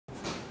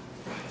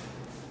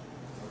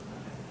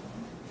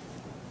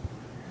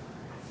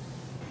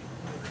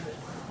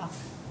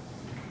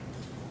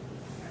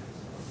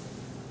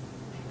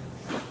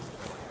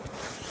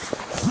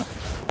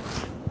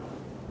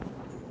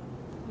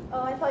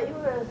thought you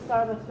were a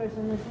Starbucks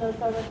person. There's no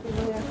Starbucks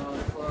people here. No,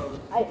 they're closed.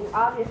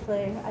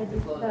 Obviously, I They're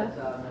just, closed at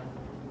 7.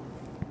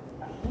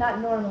 not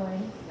normally.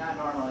 Not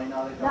normally,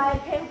 no, they No, I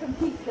don't. came from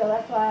Peekskill,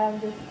 that's why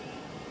I'm just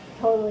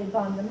totally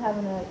bummed. I'm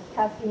having a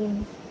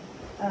caffeine,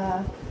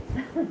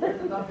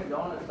 There's a Dunkin'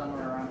 Donuts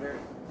somewhere around here.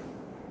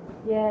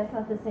 yeah, it's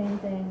not the same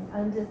thing.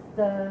 I'm just,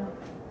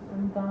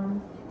 I'm bummed.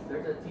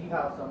 There's a tea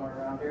house somewhere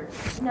around here.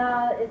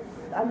 No,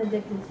 I'm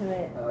addicted to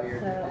it. Oh, you're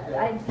so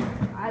addicted to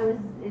I was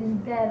in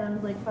bed, I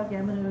was like, fuck it,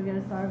 I'm gonna go get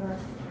a Starbucks.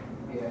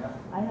 Yeah.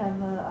 I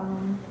have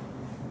a,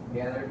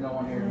 Yeah, there's no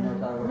one here who knows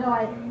how to work no, the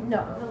I'm machine,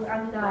 not, so.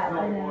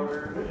 I know.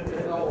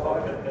 There's no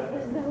water.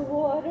 There's no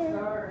water.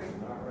 Sorry.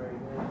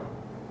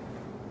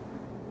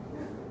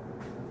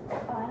 Oh, I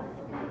don't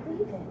think I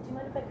believe it. Do you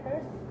mind if I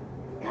curse?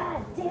 God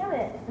damn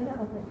it! No.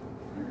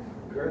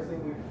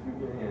 Cursing, you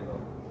can handle.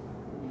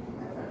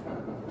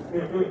 You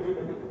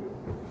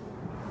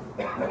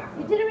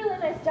did a really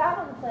nice job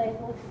on the place.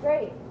 It looks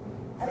great.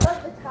 I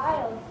love the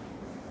tiles.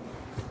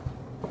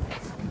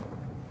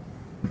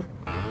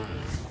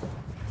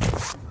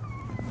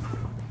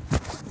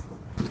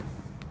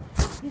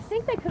 You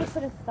think they could have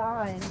put a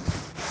sign?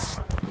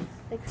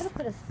 They could have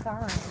put a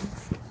sign.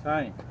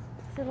 Sign?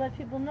 To let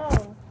people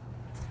know.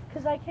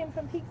 Because I came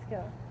from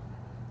Peekskill.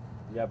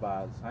 Yeah,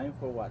 but sign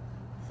for what?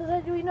 So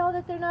that we know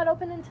that they're not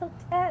open until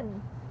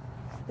 10.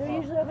 They're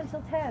usually open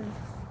until 10.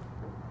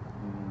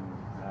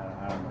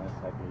 I don't know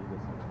exactly.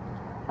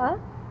 Huh?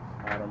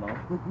 I don't know.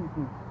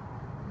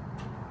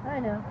 I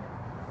know.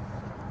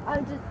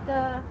 I'm just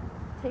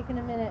taking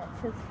a minute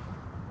because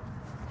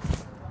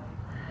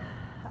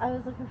I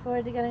was looking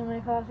forward to getting my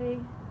coffee.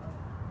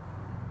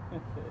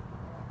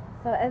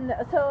 So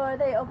are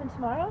they open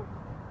tomorrow?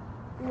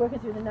 You working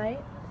through the night?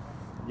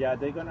 Yeah,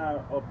 they're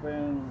gonna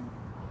open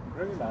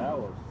regular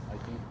hours, I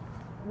think.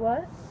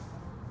 What?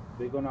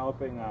 They're gonna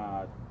open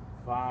at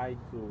 5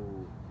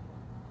 to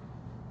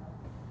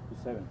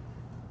 7.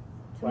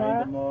 Tomorrow?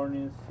 5 in the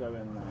morning, 7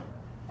 at night.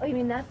 Oh, you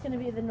mean that's going to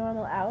be the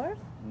normal hours?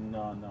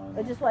 No.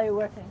 Or just while you're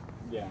working?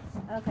 Yeah.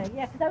 Okay,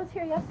 yeah, because I was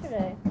here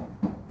yesterday.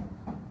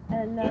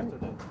 And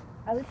Yesterday?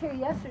 I was here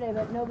yesterday,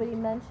 but nobody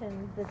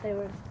mentioned that they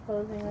were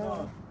closing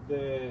early.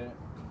 No,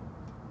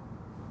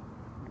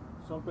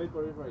 some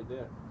paper is right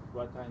there.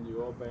 What time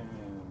you open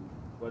and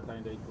what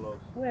time they close.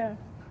 Where?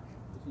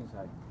 It's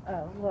inside.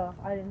 Oh, well,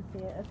 I didn't see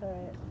it. That's all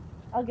right.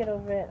 I'll get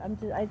over it. I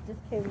just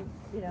came,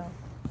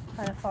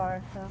 kind of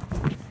far, so.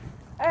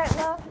 All right,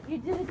 well, you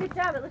did a good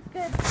job. It looks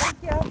good. Thank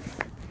you.